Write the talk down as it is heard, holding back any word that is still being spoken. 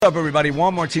What's up, everybody?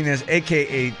 Juan Martinez,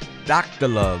 a.k.a. Dr.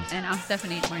 Loves. And I'm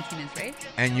Stephanie Martinez, right?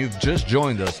 And you've just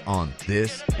joined us on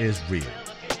This Is Real.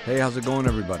 Hey, how's it going,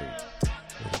 everybody?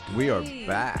 We are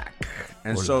back.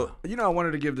 And so, I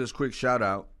wanted to give this quick shout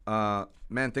out.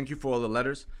 Man, thank you for all the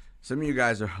letters. Some of you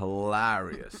guys are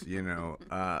hilarious,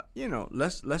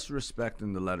 let's respect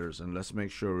in the letters, and let's make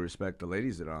sure we respect the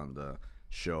ladies that are on the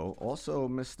show. Also,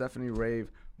 Miss Stephanie Rave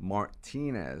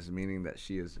Martinez, meaning that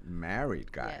she is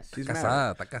married, guys. Yes. She's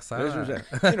Casada,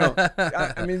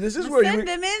 married. I mean, this is where Send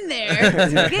them in there to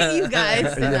get you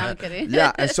guys. No, I'm kidding.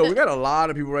 Yeah, and so we got a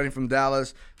lot of people writing from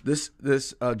Dallas. This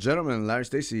gentleman, Larry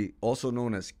Stacy, also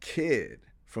known as Kid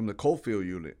from the Coalfield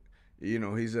unit.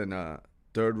 He's in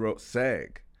third row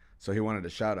SEG, so he wanted a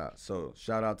shout out. So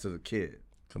shout out to the Kid.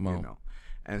 Come on.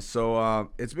 And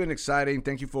so it's been exciting.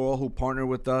 Thank you for all who partner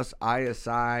with us.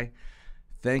 ISI.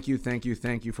 Thank you for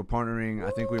partnering.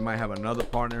 I think we might have another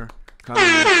partner coming in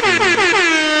soon.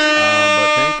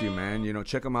 But thank you, man.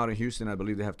 Check them out in Houston. I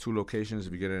believe they have 2 locations.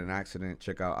 If you get in an accident,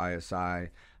 check out ISI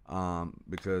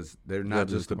because they're not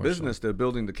just a business; they're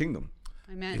building the kingdom.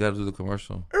 Amen. You got to do the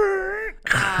commercial.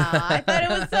 I thought it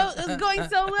was going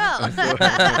so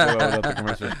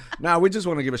well. Now we just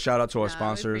want to give a shout out to our We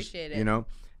sponsors. appreciate it.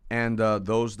 And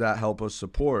those that help us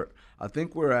support. I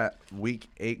think we're at week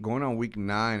 8, going on week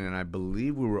 9, and I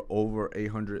believe we were over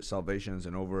 800 salvations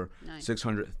and over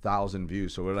 600,000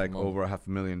 views. So we're like over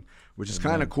 500,000, which is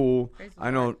kind of cool.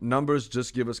 I know numbers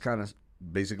just give us kind of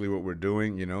basically what we're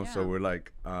doing, So we're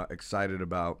like excited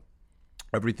about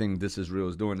everything This Is Real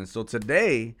is doing. And so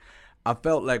today, I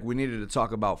felt like we needed to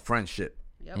talk about friendship,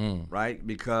 right?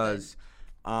 Because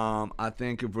I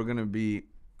think if we're gonna be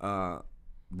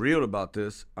real about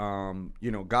this,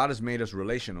 God has made us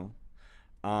relational.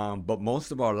 But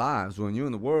most of our lives, when you're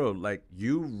in the world, like,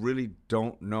 you really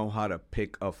don't know how to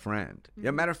pick a friend. Mm-hmm.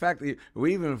 Yeah, matter of fact,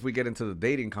 even if we get into the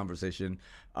dating conversation,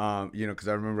 because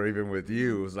I remember even with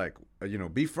you, it was like,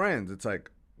 be friends. It's like,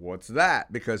 what's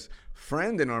that? Because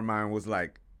friend in our mind was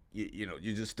like,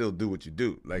 you just still do what you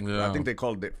do. Like, I think they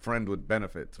called it friend with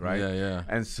benefits, right? Yeah.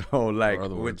 And so, like,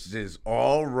 which is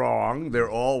all wrong.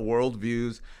 They're all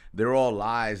worldviews. They're all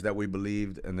lies that we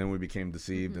believed, and then we became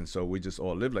deceived. And so we just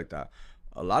all live like that.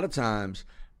 A lot of times,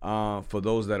 for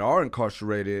those that are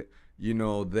incarcerated,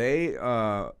 they,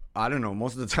 I don't know,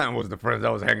 most of the time was the friends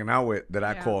I was hanging out with that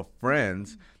I call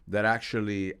friends that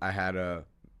actually I had a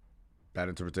bad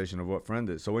interpretation of what friend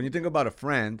is. So when you think about a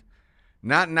friend,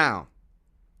 not now,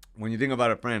 when you think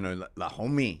about a friend, or la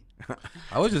homie.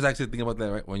 I was just actually thinking about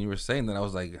that right when you were saying that. I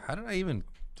was like, how did I even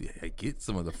get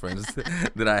some of the friends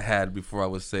that I had before I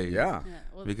was saved?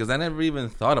 Because I never even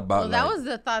thought about that was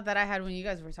the thought that I had when you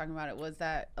guys were talking about it, was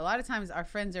that a lot of times our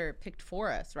friends are picked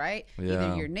for us, right?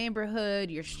 Either your neighborhood,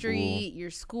 your street,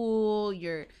 your school,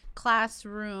 your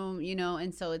classroom,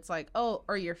 and so it's like,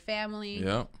 or your family,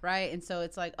 right? And so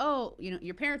it's like,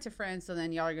 your parents are friends, so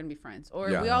then y'all are gonna be friends, or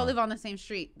we all live on the same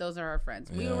street, those are our friends.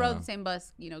 We rode the same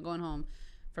bus, going home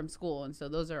from school, and so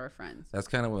those are our friends. That's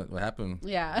kind of what happened.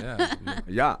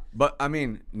 Yeah. But I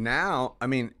mean, now,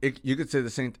 you could say the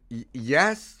same.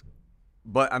 Yes,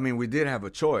 but we did have a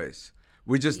choice.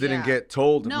 We just didn't get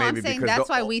told. No, maybe I'm saying because that's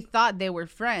why we thought they were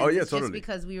friends. Oh yeah, it's totally. Just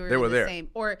because we were the there. Same,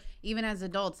 or even as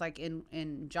adults, like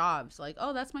in jobs, like,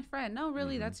 that's my friend. No,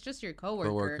 really, that's just your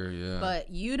coworker. But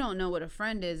you don't know what a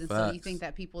friend is, and so you think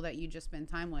that people that you just spend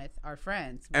time with are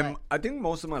friends. And I think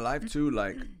most of my life too,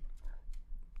 like,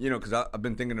 because I've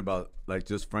been thinking about like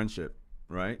just friendship,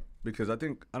 right? Because I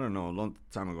think, I don't know, a long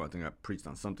time ago, I think I preached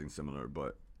on something similar,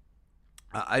 but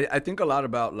I think a lot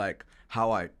about like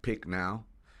how I pick now,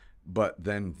 but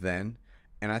then,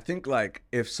 and I think like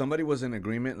if somebody was in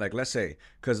agreement, like let's say,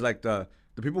 because like the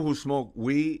people who smoke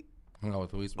weed, hung out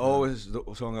with the weed smokers.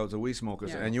 Always hung out with the weed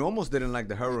smokers, and you almost didn't like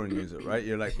the heroin user, right?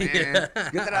 You're like, man,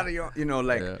 get that out of your,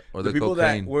 or the people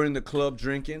cocaine. that were in the club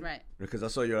drinking, right? Because I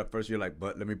saw you at first, you're like,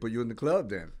 but let me put you in the club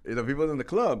then. The people in the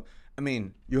club,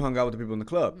 you hung out with the people in the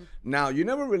club. Now, you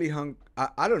never really hung,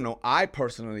 I don't know, I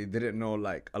personally didn't know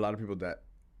like a lot of people that,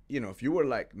 if you were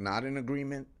like not in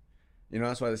agreement,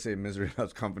 that's why they say misery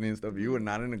loves company and stuff. You were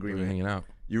not in agreement. Hanging out.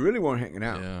 You really weren't hanging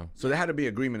out. Yeah. So there had to be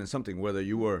agreement in something, whether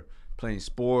you were playing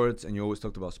sports and you always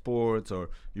talked about sports,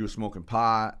 or you were smoking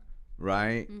pot,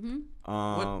 right?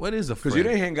 What is a friend? Because you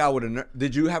didn't hang out with a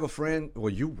did you have a friend?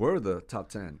 Well, you were the top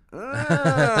 10.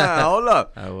 Hold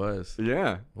up. I was.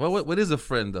 Yeah. What is a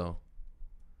friend though?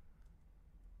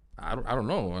 I don't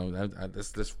know.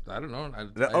 I don't know.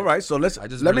 All right, so let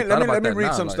me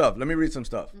read some stuff. Let me read some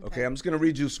stuff. Okay, I'm just gonna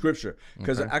read you scripture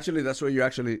because actually that's where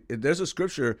there's a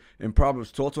scripture in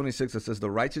Proverbs 12:26 that says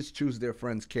the righteous choose their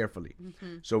friends carefully.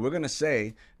 So we're gonna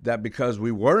say that because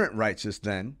we weren't righteous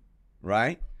then,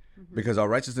 right? because our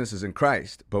righteousness is in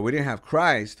Christ, but we didn't have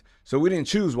Christ, so we didn't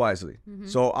choose wisely.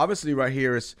 So obviously right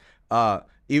here is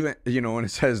even, when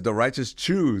it says the righteous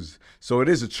choose, so it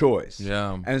is a choice.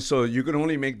 Yeah. And so you can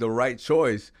only make the right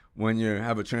choice when you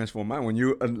have a transformed mind, when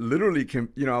you literally can,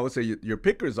 I would say your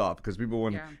picker's off, because people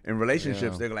in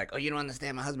relationships, they're like, oh, you don't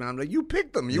understand my husband. I'm like, you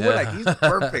picked him. You were like, he's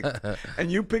perfect.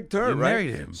 And you picked her, you right?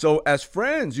 Married him. So as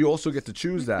friends, you also get to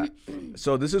choose that.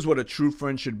 So this is what a true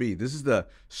friend should be. This is the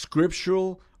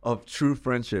scriptural of true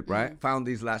friendship, right? Found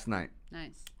these last night.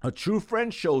 Nice. A true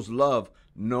friend shows love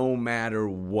no matter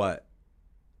what.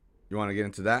 You want to get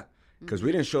into that? Because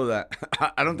we didn't show that.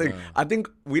 I think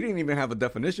we didn't even have a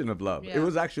definition of love. Yeah. It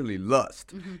was actually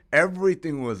lust.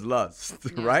 Everything was lust,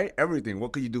 right? Everything.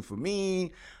 What could you do for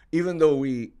me? Even though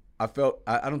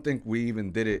I don't think we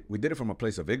even did it. We did it from a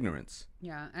place of ignorance.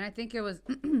 Yeah. And I think it was,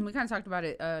 we kind of talked about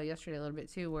it yesterday a little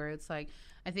bit too, where it's like,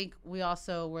 I think we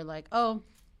also were like, oh,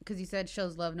 because you said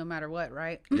shows love no matter what,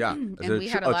 right? Yeah. And we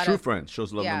had a true friend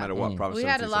shows love no matter what. We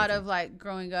had a lot of like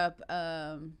growing up,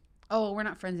 oh, we're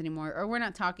not friends anymore, or we're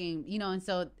not talking, and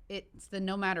so it's the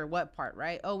no matter what part,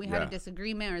 right? Oh, we had a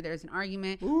disagreement, or there's an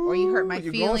argument, or you hurt my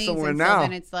feelings, and so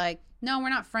then it's like, no, we're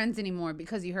not friends anymore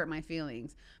because you hurt my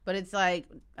feelings. But it's like,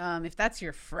 if that's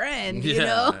your friend,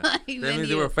 that means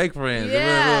they were fake friends.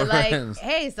 Yeah, like, friends.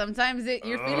 Hey, sometimes your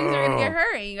feelings are gonna get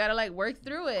hurt, and you gotta like work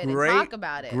through it and talk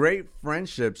about it. Great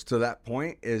friendships to that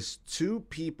point is two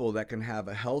people that can have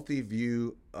a healthy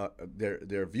view.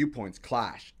 Their viewpoints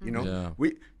clash.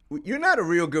 You're not a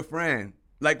real good friend.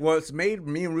 Like, what's made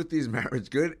me and Ruthie's marriage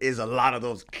good is a lot of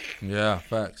those. Yeah,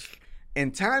 facts.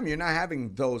 In time, you're not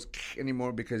having those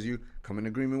anymore because you come in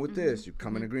agreement with this, you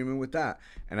come in agreement with that.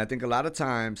 And I think a lot of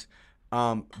times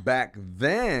back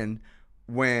then,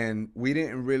 when we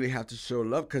didn't really have to show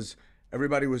love, because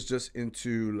everybody was just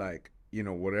into like,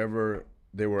 whatever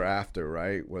they were after,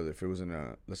 right? Whether if it was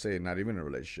in let's say not even a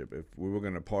relationship, if we were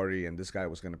going to party and this guy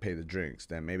was going to pay the drinks,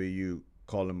 then maybe you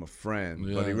call him a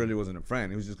friend, but he really wasn't a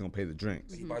friend. He was just going to pay the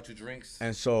drinks. He bought you drinks.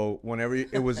 And so whenever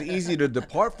it was easy to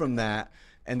depart from that,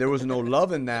 and there was no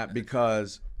love in that,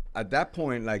 because at that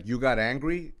point, like, you got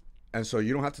angry, and so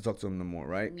you don't have to talk to him no more,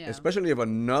 right? Yeah. Especially if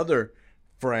another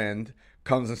friend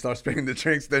comes and starts paying the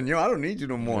drinks, then I don't need you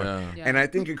no more. Yeah. And I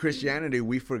think in Christianity,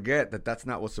 we forget that that's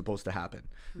not what's supposed to happen.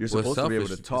 You're supposed to be able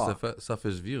to talk. It's a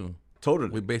selfish view.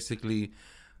 Totally. We basically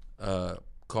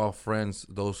call friends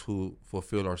those who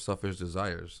fulfill our selfish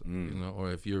desires,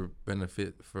 or if you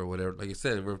benefit for whatever. Like you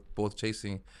said, we're both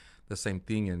chasing the same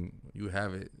thing and you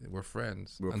have it, we're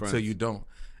friends until you don't.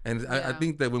 And I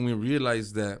think that when we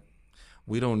realize that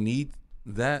we don't need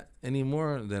that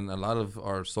anymore, then a lot of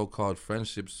our so-called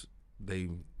friendships, they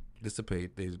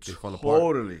dissipate, they fall apart.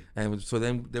 Totally. And so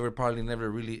then they were probably never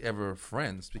really ever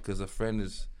friends, because a friend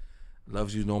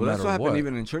loves you no matter what. That's what happened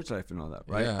even in church life and all that,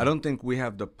 right? Yeah. I don't think we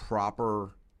have the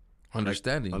proper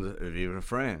understanding if you're a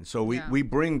friend. So we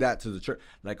bring that to the church,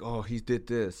 like, oh, he did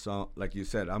this, so like you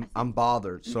said, I'm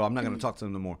bothered, so I'm not going to talk to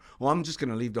him no more. Well, I'm just going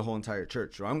to leave the whole entire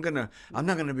church, or I'm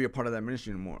not going to be a part of that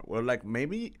ministry anymore. Well, like,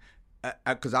 maybe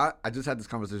because I just had this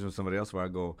conversation with somebody else where I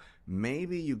go,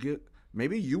 maybe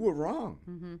you were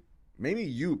wrong. Maybe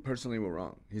you personally were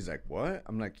wrong. He's like, what?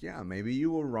 I'm like, yeah, maybe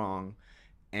you were wrong,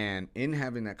 and in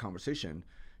having that conversation,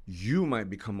 you might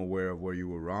become aware of where you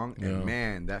were wrong, and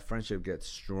man, that friendship gets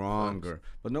stronger.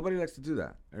 But nobody likes to do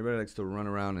that. Everybody likes to run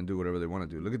around and do whatever they want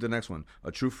to do. Look at the next one.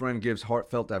 A true friend gives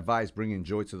heartfelt advice, bringing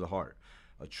joy to the heart.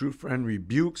 A true friend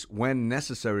rebukes when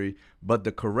necessary, but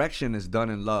the correction is done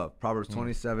in love. Proverbs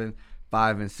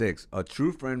 27:5-6. A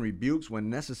true friend rebukes when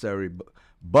necessary,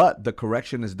 but the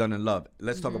correction is done in love.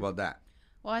 Let's talk about that.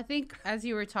 Well, I think as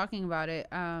you were talking about it,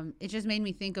 it just made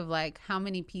me think of like how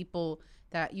many people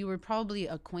that you were probably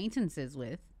acquaintances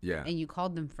with, and you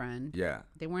called them friend. Yeah,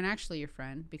 they weren't actually your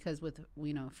friend, because with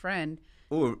friend.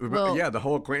 Oh, the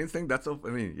whole acquaintance thing. That's so. I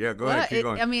mean, go ahead, keep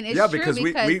going. I mean, it's true because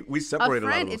we separate a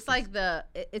friend. It's like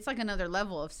it's like another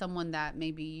level of someone that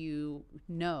maybe you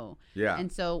know. Yeah.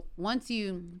 And so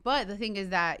but the thing is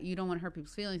that you don't want to hurt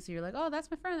people's feelings, so you're like, oh,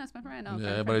 that's my friend. Oh,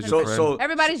 yeah, everybody's your friend. So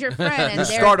everybody's your friend. And you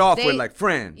start off with like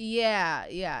friend.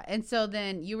 Yeah. And so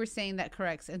then you were saying that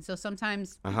corrects, and so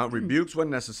sometimes rebukes when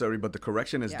necessary, but the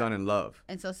correction is done in love.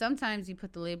 And so sometimes you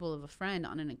put the label of a friend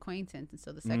on an acquaintance, and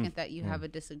so the second that you have a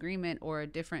disagreement or a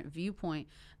different viewpoint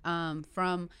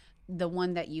from the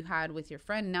one that you had with your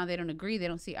friend, now they don't agree, they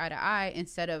don't see eye to eye,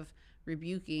 instead of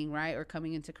rebuking, right, or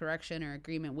coming into correction or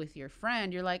agreement with your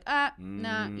friend, you're like, bye,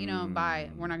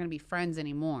 we're not gonna be friends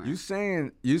anymore. You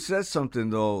said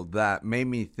something though that made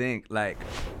me think, like,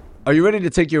 Are you ready to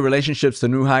take your relationships to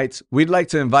new heights? We'd like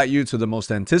to invite you to the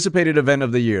most anticipated event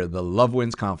of the year, the Love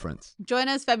Wins Conference. Join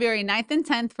us February 9th and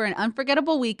 10th for an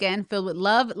unforgettable weekend filled with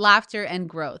love, laughter, and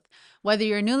growth. Whether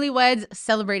you're newlyweds,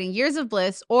 celebrating years of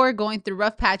bliss, or going through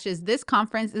rough patches, this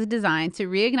conference is designed to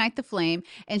reignite the flame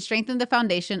and strengthen the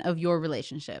foundation of your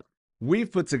relationship.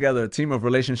 We've put together a team of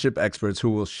relationship experts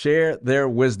who will share their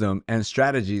wisdom and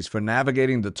strategies for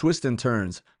navigating the twists and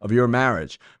turns of your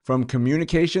marriage, from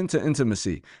communication to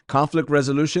intimacy, conflict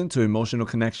resolution to emotional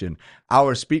connection.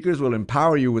 Our speakers will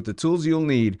empower you with the tools you'll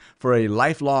need for a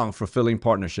lifelong, fulfilling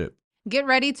partnership. Get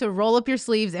ready to roll up your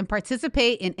sleeves and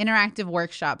participate in interactive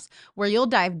workshops where you'll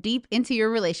dive deep into your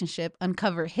relationship,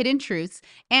 uncover hidden truths,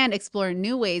 and explore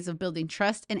new ways of building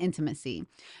trust and intimacy.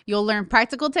 You'll learn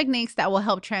practical techniques that will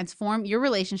help transform your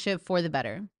relationship for the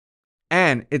better.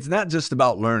 And it's not just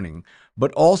about learning,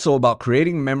 but also about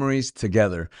creating memories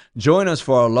together. Join us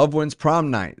for our Love Wins Prom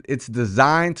Night. It's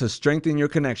designed to strengthen your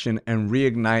connection and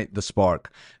reignite the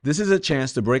spark. This is a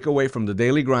chance to break away from the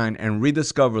daily grind and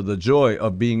rediscover the joy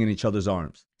of being in each other's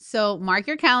arms. So mark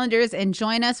your calendars and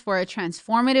join us for a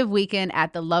transformative weekend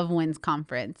at the Love Wins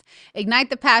Conference. Ignite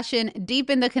the passion,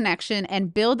 deepen the connection,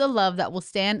 and build a love that will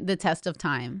stand the test of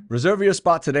time. Reserve your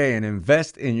spot today and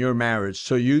invest in your marriage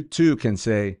so you too can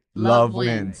say, Love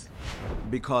wins.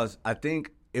 Because I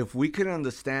think if we could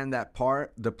understand that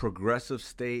part, the progressive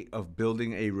state of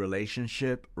building a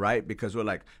relationship, right? Because we're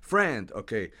like, friend,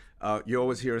 okay, you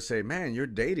always hear us say, man, you're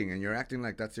dating and you're acting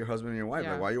like that's your husband and your wife.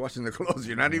 Yeah. Like, why are you washing the clothes?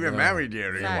 You're not even married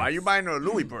yet. Facts. Why are you buying a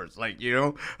Louis purse? Like, you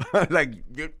know, like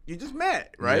you just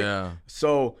met, right? Yeah.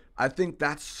 So I think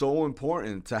that's so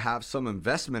important to have some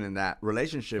investment in that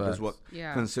relationship. Facts. Is what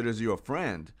Yeah. considers you a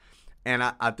friend. And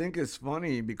I think it's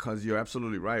funny because you're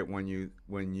absolutely right.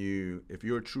 If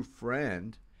you're a true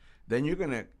friend, then you're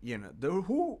gonna,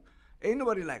 ain't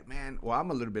nobody like, man. Well, I'm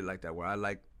a little bit like that where I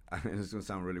mean, it's gonna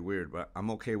sound really weird, but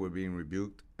I'm okay with being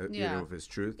rebuked, if it's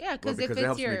truth. Yeah, because if it it's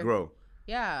helps me grow.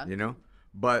 Yeah.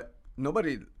 But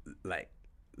nobody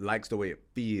likes the way it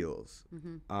feels.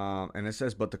 Mm-hmm. And it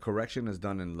says, but the correction is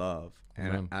done in love.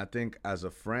 And I think as a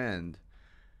friend,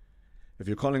 if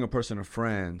you're calling a person a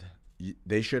friend,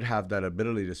 they should have that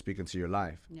ability to speak into your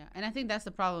life. Yeah, and I think that's the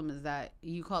problem is that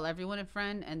you call everyone a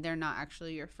friend and they're not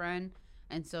actually your friend.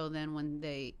 And so then when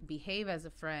they behave as a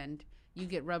friend, you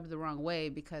get rubbed the wrong way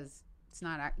because it's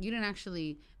not, you didn't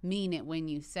actually mean it when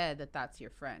you said that that's your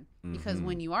friend. Because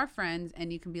when you are friends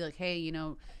and you can be like, hey,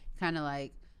 kind of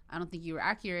like, I don't think you were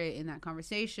accurate in that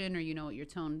conversation, or your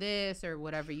tone this or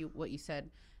whatever what you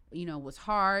said was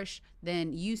harsh,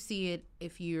 then you see it.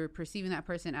 If you're perceiving that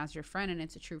person as your friend and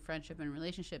it's a true friendship and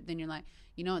relationship, then you're like,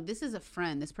 this is a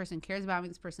friend. This person cares about me.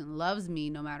 This person loves me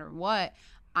no matter what.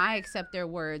 I accept their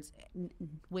words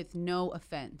with no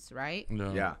offense, right?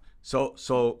 No. Yeah.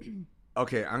 So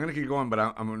okay, I'm going to keep going, but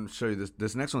I'm going to show you this.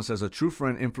 This next one says, a true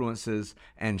friend influences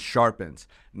and sharpens.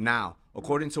 Now,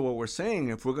 according to what we're saying,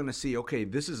 if we're going to see, okay,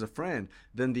 this is a friend,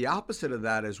 then the opposite of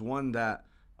that is one that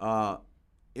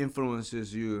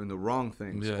influences you in the wrong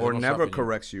things, or never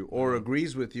corrects you, or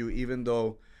agrees with you, even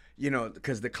though,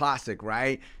 because the classic,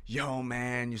 right? Yo,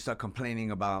 man, you start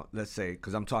complaining about, let's say,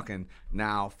 because I'm talking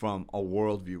now from a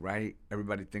worldview, right?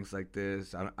 Everybody thinks like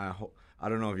this. I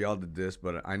don't know if y'all did this,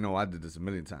 but I know I did this a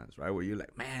million times, right? Where you're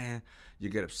like, man, you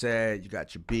get upset, you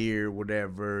got your beer,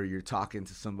 whatever, you're talking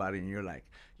to somebody and you're like,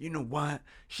 you know what?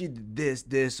 She did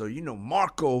this, or,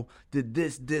 Marco did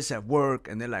this at work.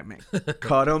 And they're like, man,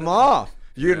 cut him off,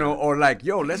 or like,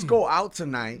 yo, let's go out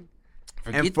tonight.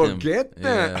 Forget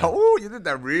them. Yeah. Oh, you did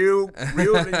that real.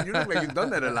 You look like you've done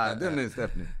that a lot, didn't it,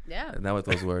 Stephanie? Yeah. Not with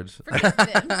those words. Forget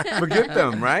them. Forget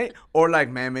them, right? Or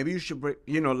like, man, maybe you should break,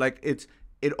 like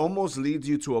it almost leads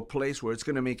you to a place where it's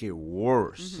going to make it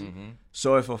worse. Mm-hmm.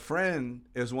 So if a friend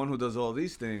is one who does all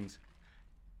these things,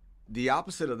 the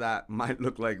opposite of that might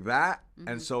look like that. Mm-hmm.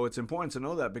 And so it's important to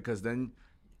know that, because then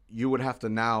you would have to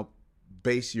now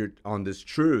base on this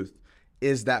truth.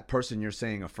 Is that person you're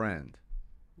saying a friend?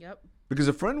 Yep. Because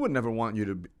a friend would never want you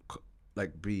to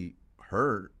be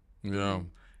hurt. Yeah.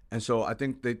 And so I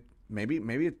think maybe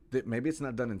it's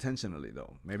not done intentionally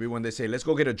though. Maybe when they say let's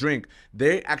go get a drink,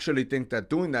 they actually think that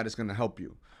doing that is going to help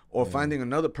you, or finding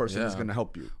another person is going to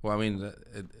help you. Well, I mean,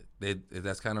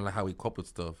 that's kind of like how we cope with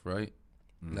stuff, right?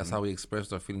 Mm-hmm. That's how we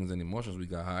expressed our feelings and emotions. We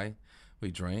got high,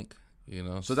 we drank.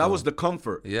 So that was the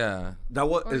comfort. Yeah. That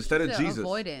was instead of Jesus.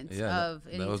 Avoidance of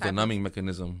any that was type the numbing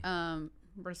mechanism.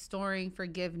 Restoring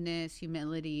forgiveness,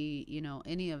 humility,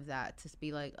 any of that, to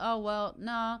be like, oh well,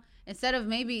 no. Instead of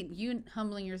maybe you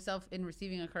humbling yourself in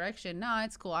receiving a correction, no,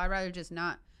 it's cool. I'd rather just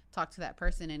not talk to that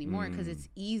person anymore, because it's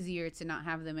easier to not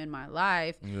have them in my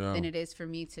life than it is for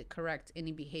me to correct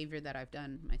any behavior that I've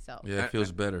done myself. Yeah, it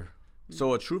feels better.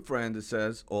 So a true friend, it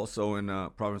says also in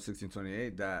Proverbs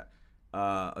 16:28 that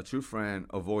a true friend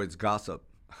avoids gossip.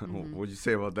 What'd you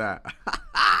say about that?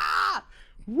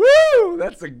 Woo!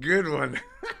 That's a good one.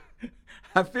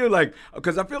 I feel like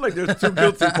there's two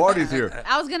guilty parties here.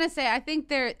 I was gonna say, I think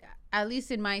there, at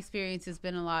least in my experience, has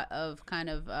been a lot of kind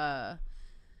of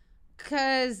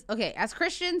because, okay, as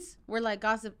Christians, we're like,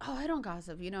 gossip. Oh, I don't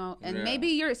gossip, and maybe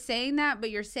you're saying that, but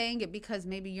you're saying it because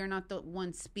maybe you're not the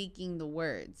one speaking the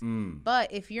words.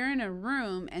 But if you're in a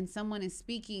room and someone is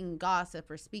speaking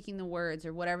gossip or speaking the words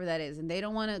or whatever that is, and they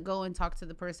don't want to go and talk to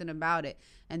the person about it,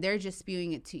 and they're just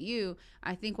spewing it to you,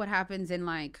 I think what happens in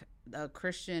like a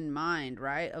Christian mind,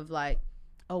 right, of like,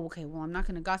 oh, okay, well, I'm not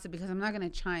going to gossip because I'm not going to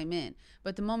chime in.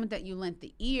 But the moment that you lent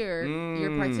the ear,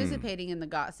 you're participating in the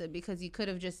gossip, because you could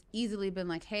have just easily been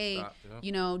like, hey,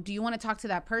 do you want to talk to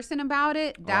that person about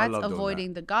it? That's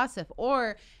avoiding the gossip.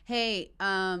 Or, hey,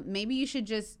 maybe you should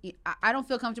just, I don't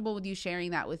feel comfortable with you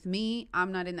sharing that with me.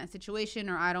 I'm not in that situation,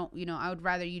 or I don't, I would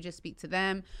rather you just speak to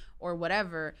them or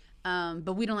whatever.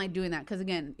 But we don't like doing that because,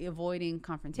 again, avoiding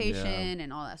confrontation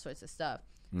and all that sorts of stuff.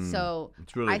 So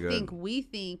really we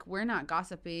think we're not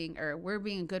gossiping, or we're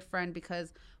being a good friend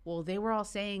because, well, they were all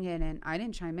saying it and I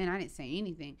didn't chime in. I didn't say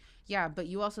anything. Yeah, but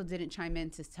you also didn't chime in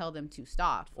to tell them to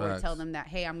stop or tell them that,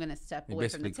 hey, I'm going to step away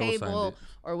from the table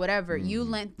or whatever. You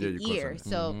lent the ear.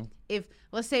 So if,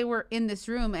 let's say we're in this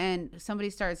room and somebody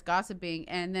starts gossiping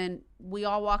and then we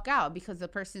all walk out because the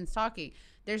person's talking,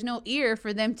 there's no ear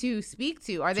for them to speak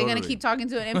to. Are they going to keep talking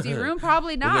to an empty room?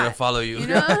 Probably not. We're going to follow you.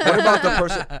 What about the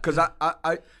person? Because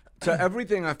I to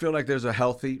everything, I feel like there's a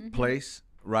healthy place,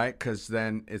 right? Because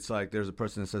then it's like there's a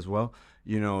person that says, well,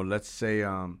 let's say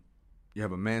you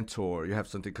have a mentor, you have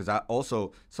something. Because I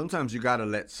also, sometimes you got to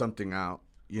let something out,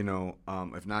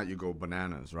 if not, you go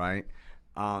bananas, right?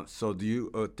 So do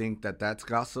you think that that's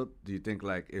gossip? Do you think,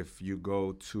 like, if you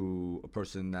go to a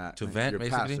person that to vent,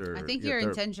 basically? pastor, I think your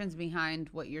intentions behind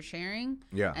what you're sharing,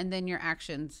 and then your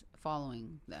actions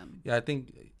following them. Yeah, I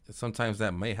think sometimes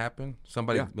that may happen.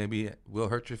 Somebody maybe will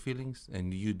hurt your feelings,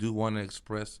 and you do want to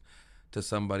express to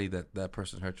somebody that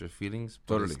person hurt your feelings.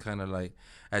 But it's kind of like,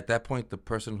 at that point, the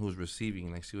person who's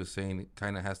receiving, like she was saying, it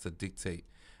kind of has to dictate,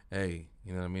 hey,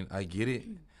 you know what I mean? I get it,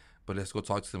 but let's go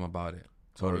talk to them about it.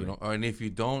 Totally. And if you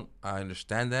don't, I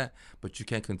understand that, but you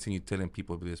can't continue telling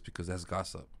people this because that's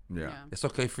gossip. Yeah. It's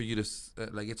okay for you to,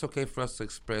 it's okay for us to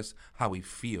express how we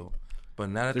feel, but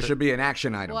not there should be an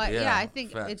action item. Well, yeah, I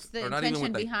think it's the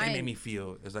intention behind. They made me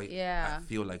feel. It's like, I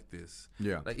feel like this.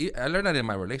 Yeah. Like, I learned that in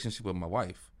my relationship with my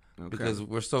wife. Okay. Because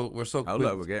we're so quick.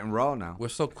 We're getting raw now. We're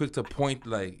so quick to point,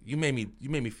 like, you made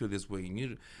me feel this way, and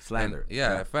you slander.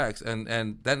 Facts, and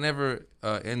that never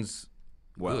ends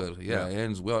good. Yeah, it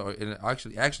ends well, and it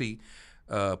actually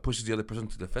pushes the other person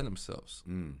to defend themselves.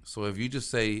 So if you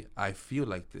just say, I feel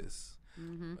like this,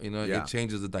 it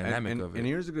changes the dynamic of it. And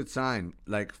here's a good sign.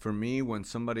 Like, for me, when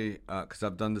somebody, because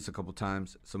I've done this a couple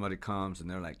times, somebody comes and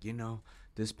they're like,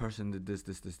 this person did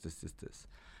this.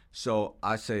 So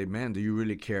I say, man, do you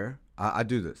really care? I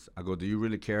do this. I go, do you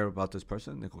really care about this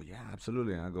person? They go, yeah,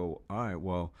 absolutely. And I go, all right,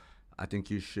 well, I think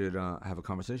you should have a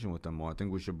conversation with them, or I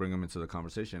think we should bring them into the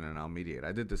conversation and I'll mediate.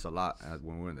 I did this a lot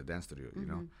when we were in the dance studio,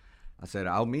 I said,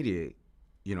 I'll mediate,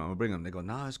 I'll bring them. They go,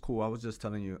 nah, it's cool. I was just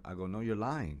telling you. I go, no, you're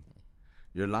lying.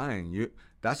 You're lying.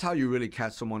 That's how you really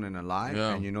catch someone in a lie,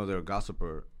 and they're a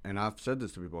gossiper. And I've said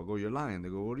this to people. I go, you're lying. They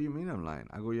go, what do you mean I'm lying?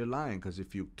 I go, you're lying because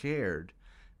if you cared,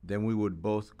 then we would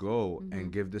both go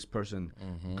and give this person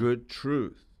good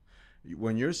truth.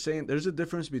 When you're saying, there's a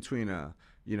difference between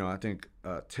I think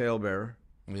a talebearer,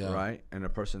 right, and a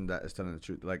person that is telling the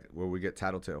truth, like where we get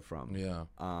tattletale from. Yeah.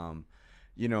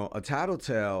 A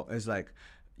tattletale is like,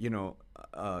 you're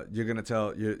gonna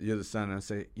tell you're the son and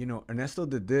say, Ernesto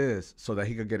did this so that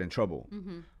he could get in trouble,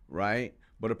 right?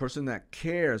 But a person that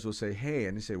cares will say, hey,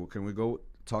 and they say, well, can we go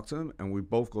talk to him? And we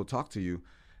both go talk to you.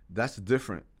 That's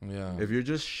different. Yeah. If you're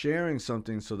just sharing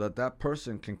something so that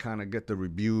person can kind of get the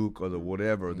rebuke or the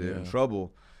whatever, they're in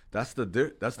trouble. That's the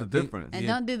difference. And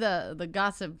don't do the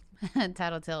gossip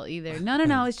tattletale either.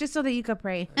 No. It's just so that you could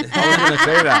pray. I was gonna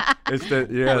say that.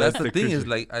 That's the thing. Is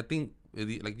like, I think,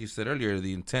 like you said earlier,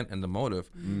 the intent and the motive.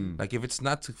 Like, if it's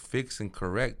not to fix and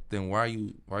correct, then why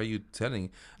are you telling?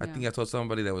 I think I told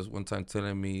somebody that was one time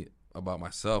telling me about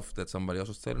myself that somebody else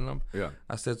was telling them. Yeah.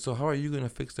 I said, so how are you gonna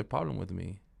fix their problem with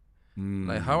me?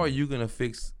 Like, how are you gonna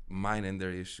fix mine and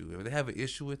their issue. If they have an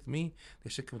issue with me, they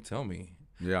should come tell me.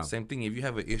 Yeah. Same thing. If you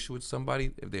have an issue with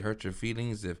somebody, if they hurt your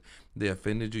feelings, if they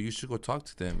offended you, you should go talk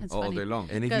to them all day long.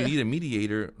 And if you need a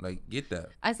mediator, like, get that.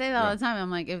 I say that all the time. I'm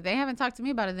like, if they haven't talked to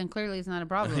me about it, then clearly it's not a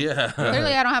problem. Yeah.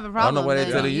 Clearly I don't have a problem. I don't know what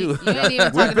they're telling you. You ain't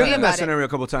even talking We've to been me in that about scenario it. a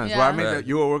couple times Yeah. where I made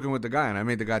you were working with the guy and I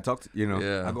made the guy talk to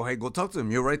Yeah. I go, hey, go talk to him.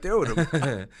 You're right there with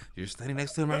him. You're standing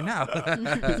next to him right now.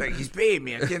 He's like, he's paying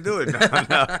me. I can't do it.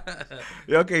 No.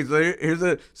 Yeah, okay, so here's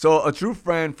a true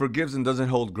friend forgives and doesn't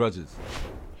hold grudges.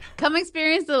 Come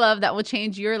experience the love that will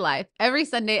change your life every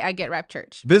Sunday at Get Rap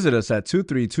Church. Visit us at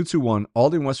 23221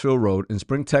 Alding Westfield Road in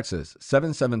Spring, Texas,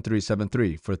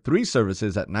 77373 for 3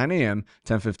 services at 9 a.m.,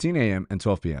 10:15 a.m., and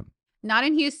 12 p.m. Not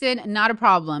in Houston, not a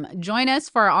problem. Join us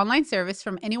for our online service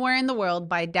from anywhere in the world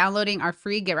by downloading our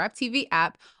free Get Rap TV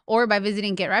app or by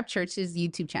visiting Get Rap Church's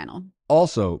YouTube channel.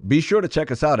 Also, be sure to check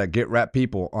us out at Get Rap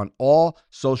People on all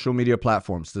social media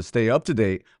platforms to stay up to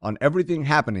date on everything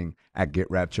happening at Get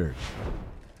Rap Church.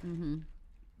 Mm-hmm.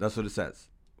 That's what it says.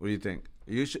 What do you think?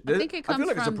 I think it comes I feel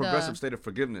like it's a from progressive state of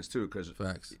forgiveness too, because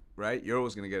Facts. right, you're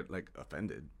always gonna get like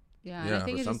offended. Yeah, and Yeah, I think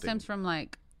for it just something. stems from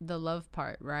like the love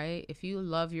part, right? If you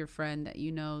love your friend, that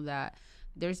you know that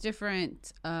there's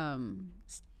different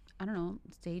I don't know,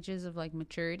 stages of like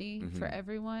maturity for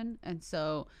everyone. And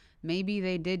so maybe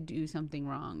they did do something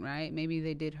wrong, right? Maybe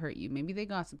they did hurt you. Maybe they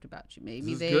gossiped about you.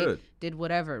 Maybe they did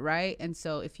whatever, right? And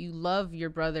so if you love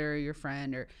your brother or your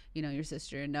friend or, you know, your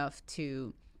sister enough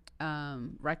to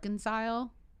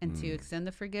reconcile and to extend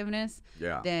the forgiveness,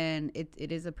 then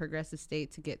it is a progressive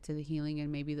state to get to the healing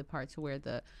and maybe the part to where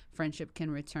the friendship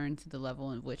can return to the level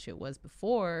in which it was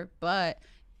before. But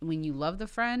when you love the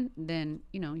friend, then,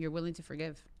 you know, you're willing to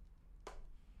forgive.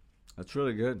 That's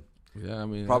really good. Yeah, I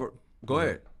mean, Robert, go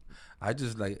ahead. I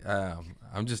just like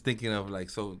I'm just thinking of like,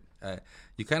 so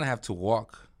you kind of have to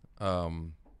walk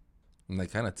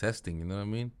like kind of testing, you know what I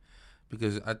mean?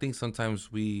 Because I think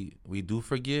sometimes we do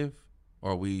forgive,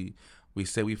 or we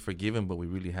say we forgiven but we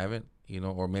really haven't, you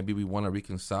know, or maybe we want to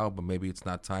reconcile but maybe it's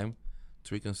not time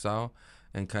to reconcile,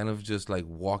 and kind of just like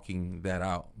walking that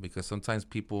out, because sometimes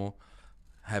people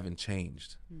haven't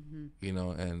changed, you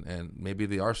know, and maybe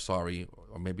they are sorry,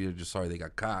 or maybe they're just sorry they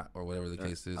got caught, or whatever the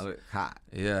case is.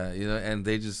 Yeah, you know, and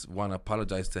they just want to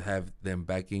apologize to have them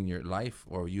back in your life,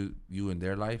 or you in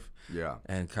their life. Yeah.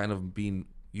 And kind of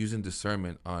using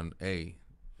discernment on, hey,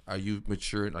 are you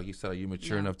mature? Like you said, are you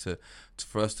mature enough to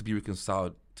for us to be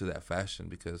reconciled to that fashion?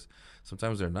 Because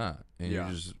sometimes they're not, and you're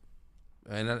just,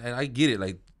 and I get it,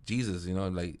 like Jesus, you know,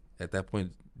 like at that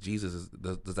point, Jesus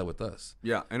does that with us.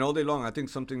 Yeah, and all day long, I think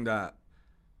something that,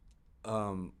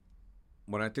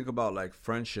 when I think about like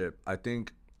friendship, I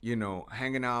think, you know,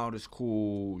 hanging out is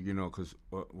cool, you know, because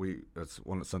that's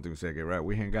something we say, right?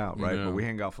 We hang out, right? Yeah. But we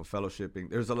hang out for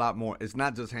fellowshipping. There's a lot more. It's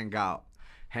not just hang out.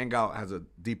 Hang out has a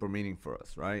deeper meaning for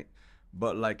us, right?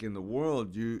 But like in the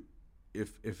world,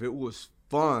 if it was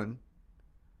fun,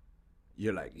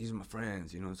 you're like, these are my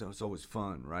friends, you know, so it's always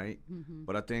fun, right?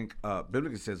 But I think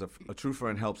biblically says a true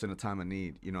friend helps in a time of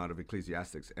need, you know, out of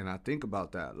Ecclesiastics. And I think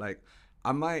about that. Like,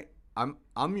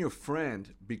 I'm your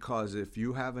friend because if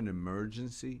you have an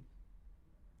emergency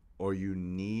or you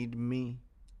need me,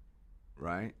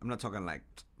 right? I'm not talking like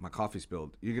my coffee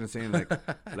spilled. You're going to say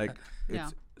like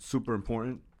it's super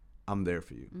important. I'm there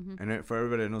for you. And for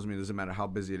everybody that knows me, it doesn't matter how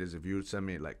busy it is. If you send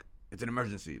me like, it's an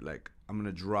emergency, like I'm going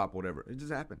to drop whatever. It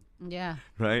just happened. Yeah.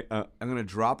 Right? I'm going to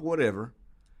drop whatever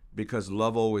because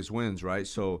love always wins, right?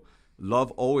 So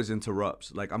love always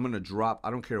interrupts. Like I'm going to drop,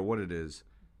 I don't care what it is,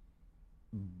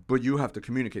 but you have to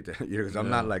communicate that, because I'm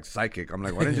not like psychic. I'm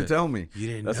like, why didn't you tell me? You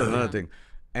didn't That's know. another thing.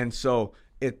 And so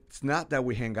it's not that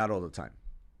we hang out all the time.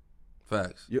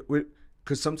 Facts.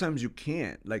 Because sometimes you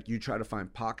can't. Like you try to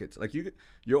find pockets. Like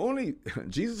you're only,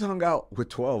 Jesus hung out with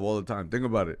 12 all the time. Think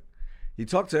about it. He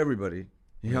talked to everybody.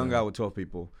 He hung out with 12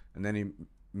 people, and then he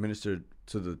ministered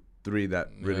to the 3 that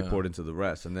really poured into the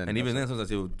rest. And even then,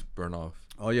 sometimes it would burn off.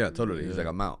 Oh yeah, totally. Yeah. He's like,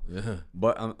 I'm out. Yeah.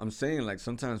 But I'm saying, like,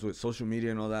 sometimes with social media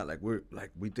and all that, like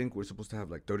we think we're supposed to have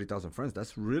like 30,000 friends.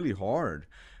 That's really hard,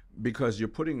 because you're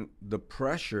putting the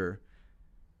pressure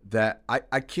that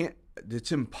I can't.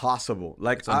 It's impossible.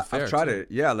 Like I've tried it.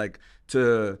 Yeah, like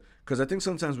because I think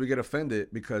sometimes we get offended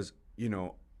because, you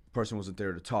know, person wasn't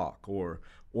there to talk or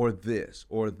this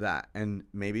or that, and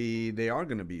maybe they are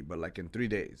gonna be, but like in 3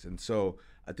 days. And so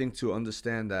I think to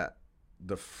understand that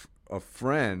a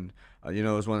friend, you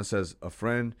know, as one that says, a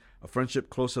friendship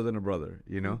closer than a brother,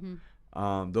 you know,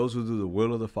 those who do the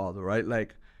will of the Father, right?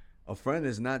 Like a friend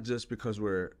is not just because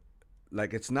we're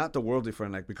like, it's not the worldly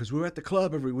friend, like because we were at the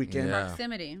club every weekend. Yeah.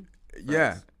 Proximity.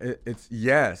 Yeah, it's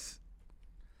yes.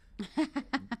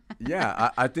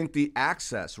 I think the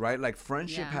access, right? Like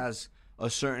friendship has a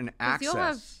certain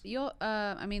access.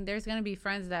 I mean, there's gonna be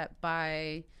friends that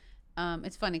by,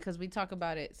 it's funny because we talk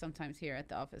about it sometimes here at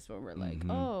the office where we're like,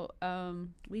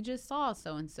 we just saw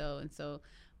so and so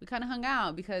we kind of hung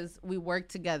out because we work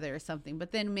together or something.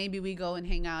 But then maybe we go and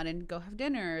hang out and go have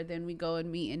dinner. Or then we go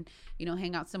and meet and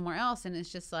hang out somewhere else. And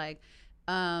it's just like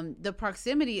the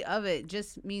proximity of it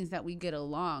just means that we get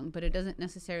along, but it doesn't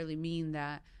necessarily mean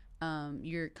that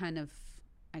you're kind of,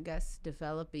 I guess,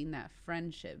 developing that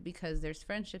friendship, because there's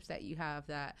friendships that you have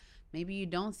that maybe you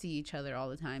don't see each other all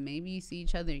the time. Maybe you see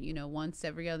each other, once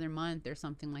every other month or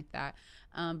something like that.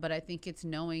 But I think it's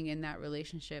knowing in that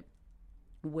relationship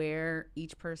where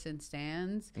each person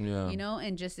stands,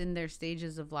 and just in their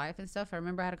stages of life and stuff. I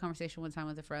remember I had a conversation one time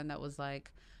with a friend that was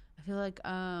like, I feel like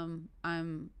I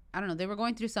don't know, they were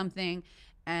going through something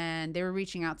and they were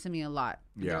reaching out to me a lot.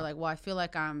 They were like, well, I feel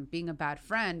like I'm being a bad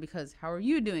friend because how are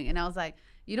you doing? And I was like,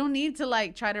 you don't need to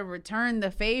like try to return the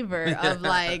favor of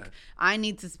like, I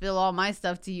need to spill all my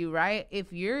stuff to you, right?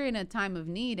 If you're in a time of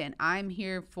need and I'm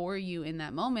here for you in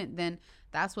that moment, then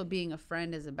that's what being a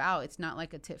friend is about. It's not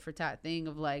like a tit for tat thing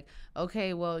of like,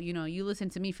 okay, well, you listen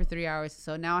to me for 3 hours,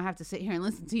 so now I have to sit here and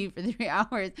listen to you for 3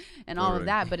 hours and all of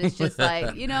that. But it's just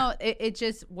like, it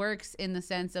just works in the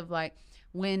sense of like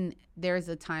when there's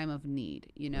a time of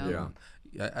need, Yeah.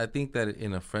 I think that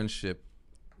in a friendship,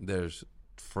 there's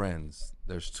friends.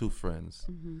 There's two friends.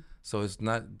 Mm-hmm. So it's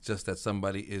not just that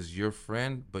somebody is your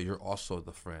friend, but you're also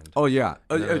the friend. Oh, yeah.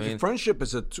 Friendship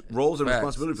is roles and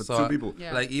responsibility for two people.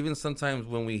 Yeah. Like even sometimes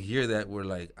when we hear that, we're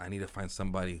like, I need to find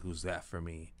somebody who's that for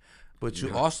me. But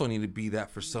you also need to be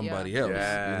that for somebody else.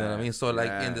 Yeah. You know what I mean? So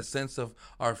like in the sense of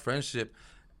our friendship,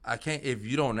 I can't, if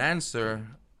you don't answer,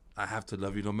 I have to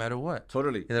love you no matter what.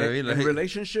 Totally. You know what I mean? Like, in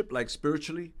relationship, like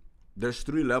spiritually, there's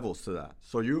 3 levels to that.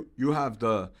 So you have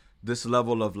this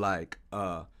level of like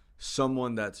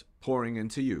someone that's pouring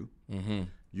into you. Mm-hmm.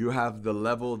 You have the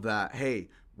level that, hey,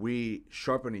 we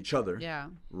sharpen each other. Yeah.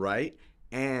 Right?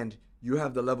 And you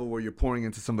have the level where you're pouring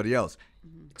into somebody else.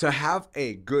 Mm-hmm. To have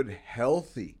a good,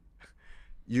 healthy,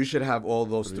 you should have all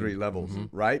those 3 levels,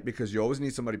 right? Because you always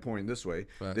need somebody pouring this way.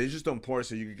 Right. They just don't pour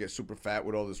so you can get super fat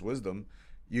with all this wisdom.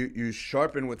 You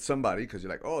sharpen with somebody because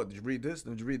you're like, oh, did you read this?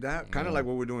 Did you read that? Kind of like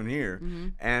what we're doing here. Mm-hmm.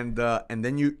 And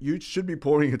then you should be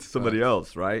pouring into somebody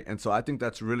else, right? And so I think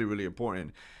that's really, really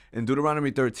important. In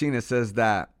Deuteronomy 13, it says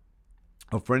that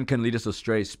a friend can lead us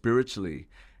astray spiritually,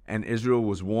 and Israel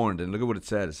was warned. And look at what it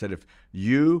said. It said,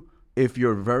 if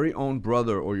your very own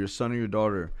brother or your son or your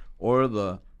daughter or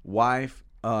the wife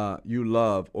you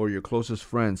love or your closest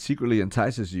friend secretly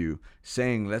entices you,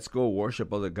 saying, let's go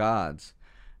worship other gods,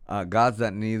 gods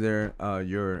that neither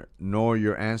your nor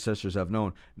your ancestors have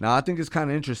known. Now, I think it's kind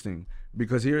of interesting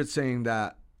because here it's saying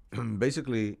that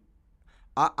basically,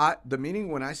 the meaning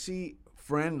when I see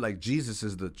friend, like Jesus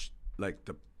is the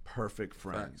perfect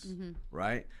friend,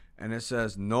 right? And it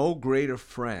says, no greater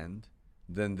friend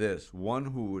than this, one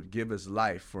who would give his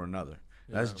life for another.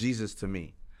 That's Jesus to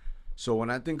me. So when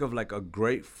I think of like a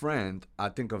great friend, I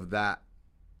think of that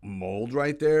mold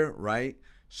right there, right?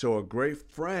 So a great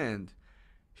friend,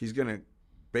 he's gonna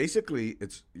basically,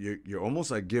 you're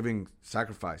almost like giving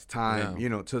sacrifice time,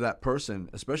 to that person,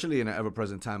 especially in an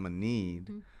ever-present time of need.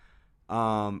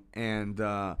 And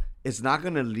it's not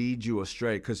gonna lead you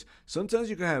astray, because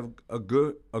sometimes you can have a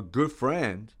good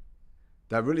friend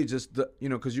that really just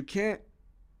because you can't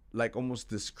like almost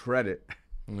discredit.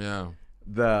 You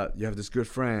have this good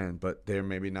friend, but they're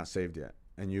maybe not saved yet,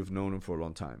 and you've known them for a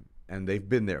long time, and they've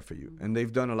been there for you, and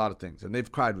they've done a lot of things, and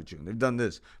they've cried with you, and they've done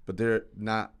this, but they're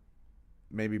not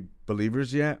maybe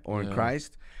believers yet or in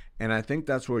Christ. And I think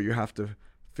that's where you have to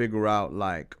figure out,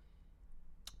 like,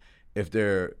 if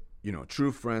they're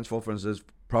true friends, full friends.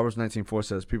 Proverbs 19:4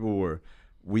 says, people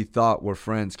we thought were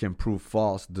friends can prove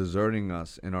false, deserting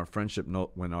us in our friendship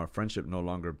when our friendship no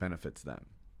longer benefits them.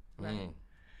 Right.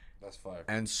 That's fire.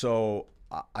 And so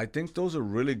I think those are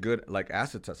really good, like,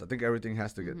 acid tests. I think everything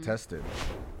has to get tested.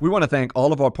 We want to thank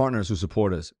all of our partners who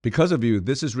support us. Because of you,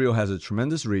 This Is Real has a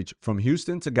tremendous reach from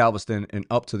Houston to Galveston and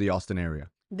up to the Austin area.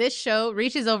 This show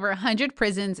reaches over 100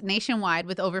 prisons nationwide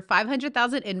with over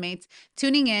 500,000 inmates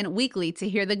tuning in weekly to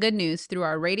hear the good news through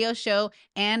our radio show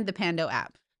and the Pando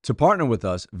app. To partner with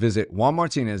us, visit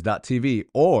juanmartinez.tv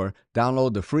or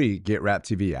download the free Get Rap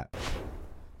TV app.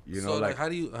 So like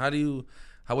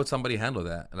how would somebody handle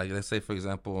that? Like, let's say, for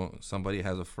example, somebody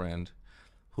has a friend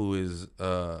who is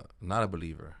not a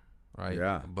believer, right?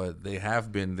 Yeah. But they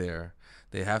have been there.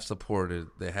 They have supported.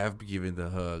 They have given the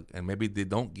hug, and maybe they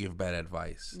don't give bad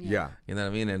advice. Yeah. You know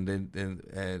what I mean? And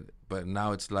then but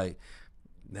now it's like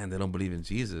man, they don't believe in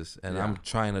Jesus, and I'm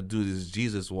trying to do this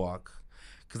Jesus walk.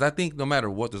 Because I think no matter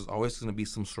what, there's always going to be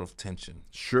some sort of tension.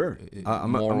 Sure.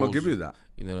 I'm going to give you that.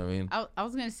 You know what I mean? I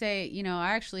was going to say, you know, I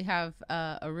actually have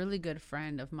a really good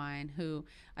friend of mine who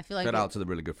I feel like... Shout out to the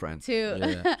really good friend.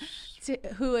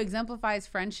 Who exemplifies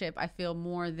friendship, I feel,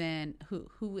 more than...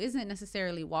 Who isn't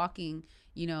necessarily walking,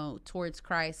 you know, towards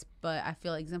Christ, but I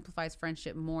feel exemplifies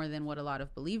friendship more than what a lot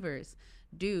of believers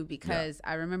do. Because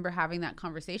I remember having that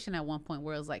conversation at one point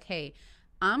where it was like, hey,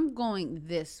 I'm going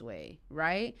this way,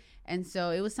 right? And so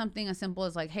it was something as simple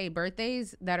as like, hey,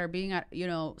 birthdays that are being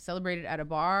celebrated at a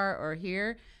bar or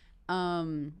here.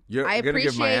 I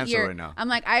appreciate your right now. I'm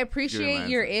like, I appreciate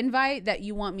your invite that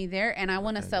you want me there, and I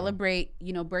want to celebrate,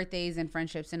 you know, birthdays and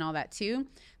friendships and all that too.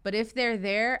 But if they're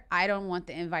there, I don't want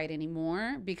the invite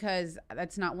anymore because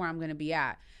that's not where I'm going to be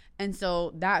at. And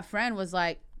so that friend was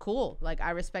like, cool, like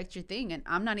I respect your thing, and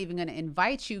I'm not even going to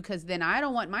invite you because then I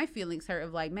don't want my feelings hurt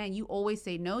of like, man, you always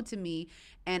say no to me,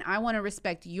 and I want to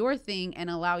respect your thing and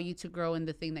allow you to grow in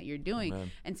the thing that you're doing.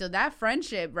 Amen. And so that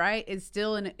friendship, right, is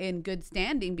still in good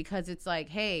standing because it's like,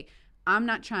 hey, I'm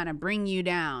not trying to bring you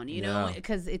down, you know,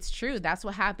 because it's true. That's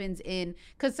what happens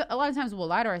because a lot of times we'll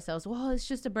lie to ourselves. Well, it's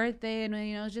just a birthday and,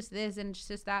 you know, it's just this and it's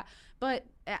just that. But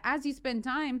as you spend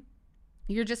time,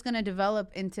 you're just going to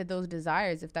develop into those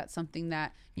desires if that's something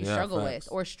that you struggle with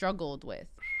or struggled with.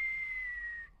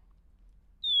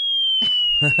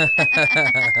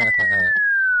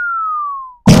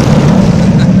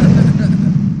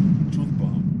 Truth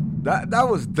bomb. That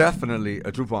was definitely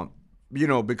a truth bomb, you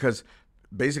know, because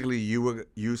basically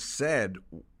you said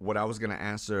what I was going to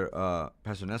answer,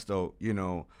 Pastor Nesto. You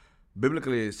know,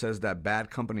 biblically it says that bad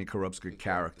company corrupts good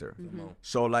character. Mm-hmm.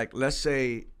 So like, let's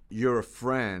say you're a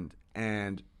friend.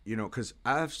 And, you know, because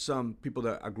I have some people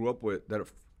that I grew up with that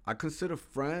I consider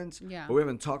friends, but we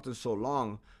haven't talked in so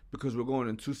long because we're going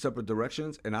in two separate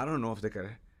directions. And I don't know if they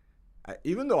could,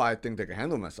 even though I think they can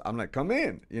handle myself, I'm like, come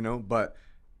in, you know. But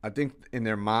I think in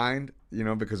their mind, you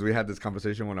know, because we had this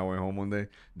conversation when I went home one day,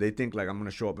 they think like I'm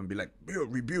going to show up and be like,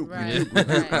 rebuke. And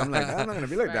I'm like, I'm not going to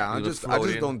be like that. I just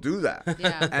don't do that.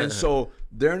 Yeah. And so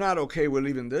they're not okay with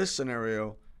leaving this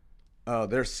scenario.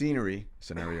 Their scenery.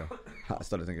 I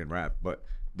started thinking rap, but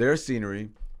their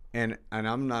scenery, and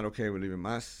I'm not okay with leaving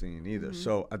my scene either. Mm-hmm.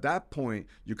 So at that point,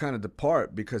 you kind of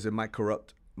depart because it might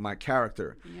corrupt my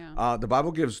character. Yeah. The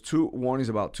Bible gives two warnings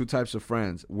about two types of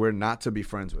friends we're not to be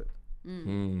friends with.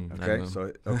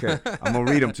 Okay, I'm gonna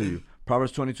read them to you.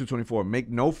 Proverbs 22:24. Make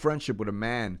no friendship with a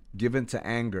man given to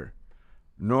anger,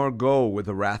 nor go with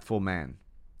a wrathful man.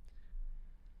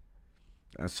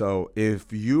 And so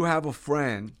if you have a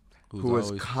friend who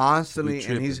is constantly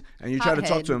and you try to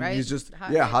talk to him, right? He's just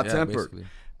hot-tempered.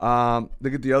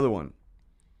 Look at the other one.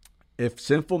 If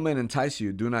sinful men entice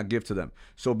you, do not give to them.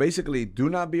 So basically, do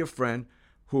not be a friend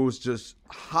who's just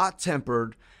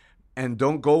hot-tempered, and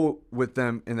don't go with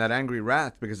them in that angry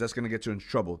wrath because that's going to get you in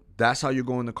trouble. That's how you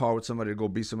go in the car with somebody to go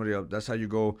beat somebody up. That's how you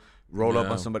go roll up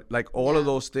on somebody. Like all of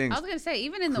those things. I was going to say,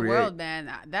 even in the world,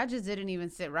 man, that just didn't even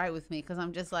sit right with me because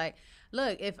I'm just like,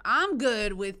 look, if I'm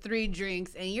good with 3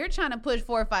 drinks and you're trying to push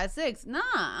 4, 5, 6, nah,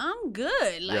 I'm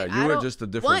good. Like, you were just a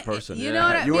different person. You know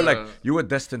what I mean? You were like, you were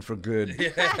destined for good.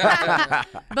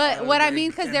 But what I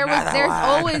mean, because there's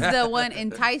always the one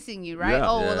enticing you, right? Yeah.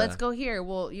 Well, let's go here.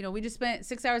 Well, you know, we just spent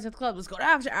 6 hours at the club. Let's go to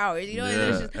after hours. You know,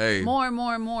 and it's just more and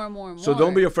more and more and more and more. So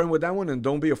don't be a friend with that one, and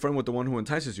don't be a friend with the one who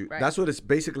entices you. Right. That's what it's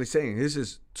basically saying. This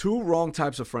is 2 wrong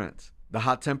types of friends. The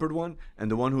hot-tempered one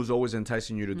and the one who's always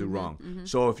enticing you to do wrong. Mm-hmm.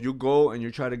 So if you go and you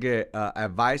try to get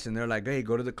advice and they're like, hey,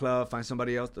 go to the club, find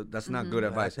somebody else, that's not good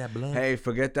advice. Hey,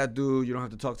 forget that dude. You don't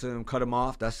have to talk to him. Cut him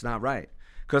off. That's not right.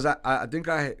 Because I think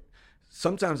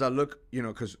sometimes I look, you know,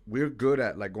 because we're good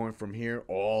at like going from here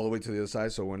all the way to the other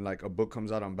side. So when like a book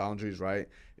comes out on boundaries, right?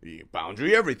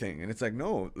 Boundary everything. And it's like,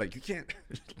 no, like you can't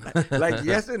like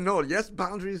yes and no. Yes,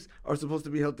 boundaries are supposed to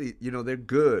be healthy. You know, they're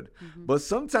good. Mm-hmm. But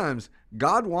sometimes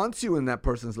God wants you in that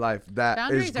person's life that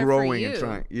boundaries is growing and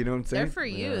trying. You know what I'm saying? They're for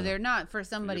you. Yeah. They're not for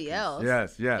somebody else.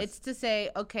 Yes. It's to say,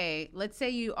 okay, let's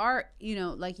say you are, you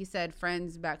know, like you said,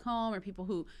 friends back home or people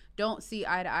who don't see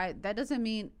eye to eye. That doesn't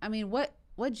mean, I mean, what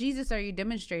Jesus are you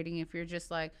demonstrating if you're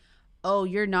just like, oh,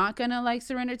 you're not gonna like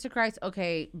surrender to Christ?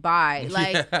 Okay, bye.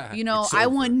 Like, you know, I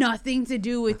want nothing to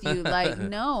do with you. Like,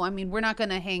 no, I mean, we're not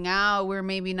gonna hang out. We're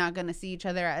maybe not gonna see each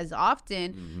other as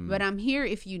often, but I'm here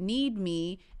if you need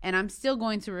me, and I'm still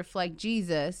going to reflect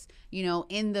Jesus, you know,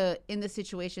 in the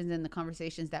situations and the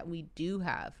conversations that we do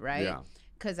have, right? Yeah.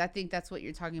 because I think that's what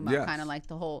you're talking about. Yes. Kind of like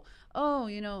the whole, oh,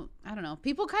 you know, I don't know.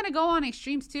 People kind of go on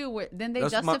extremes too, where then they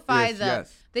That's justify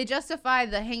yes. they justify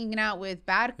the hanging out with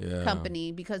bad Yeah.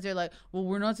 company because they're like, well,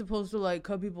 we're not supposed to like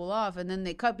cut people off, and then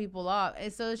they cut people off,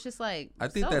 and so it's just like, I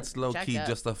think so that's low jacked key up.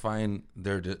 justifying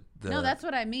their. No, that's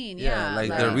what I mean. Yeah,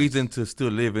 like the reason to still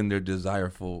live in their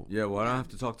desireful. Yeah, well, I don't have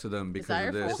to talk to them because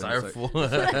of this. Desireful.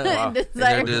 Wow.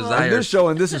 Desireful. On this show,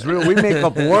 and this is real. We make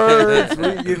up words.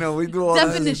 We do all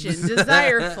Definition,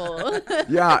 desireful.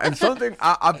 Yeah, and something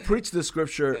I preach this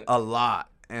scripture a lot,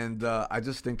 and I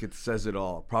just think it says it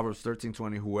all. Proverbs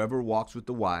 13:20. Whoever walks with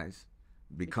the wise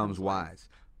becomes wise,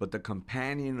 but the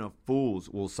companion of fools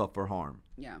will suffer harm.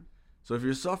 Yeah. So if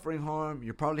you're suffering harm,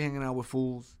 you're probably hanging out with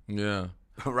fools. Yeah.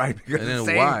 Right? Because And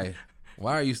then why?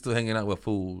 Why are you still hanging out with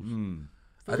fools?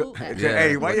 Fool.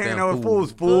 Hey, why you hanging out with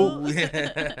fools, fool?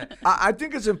 I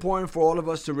think it's important for all of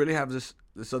us to really have this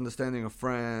understanding of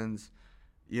friends.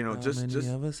 You know, How just many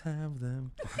of us have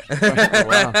them?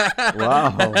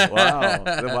 wow.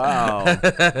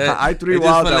 I three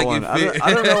wild that like one. it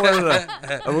I don't know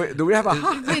whether do we have a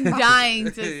I've been dying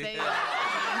to say that.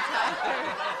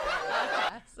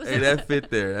 Hey, that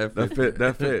fit there.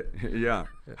 That fit. Yeah.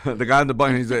 The guy on the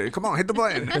button, he's like, come on, hit the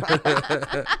button.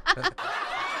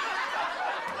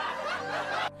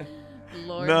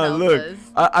 Lord No, help look, us.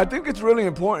 I think it's really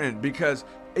important because,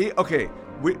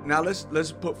 now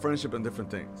let's put friendship in different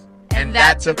things. And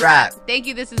that's a wrap. Thank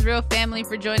you. This is Real Family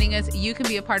for joining us. You can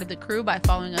be a part of the crew by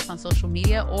following us on social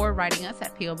media or writing us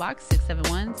at P.O. Box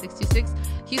 671-626,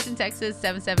 Houston, Texas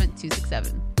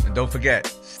 77267. And don't forget,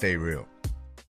 stay real.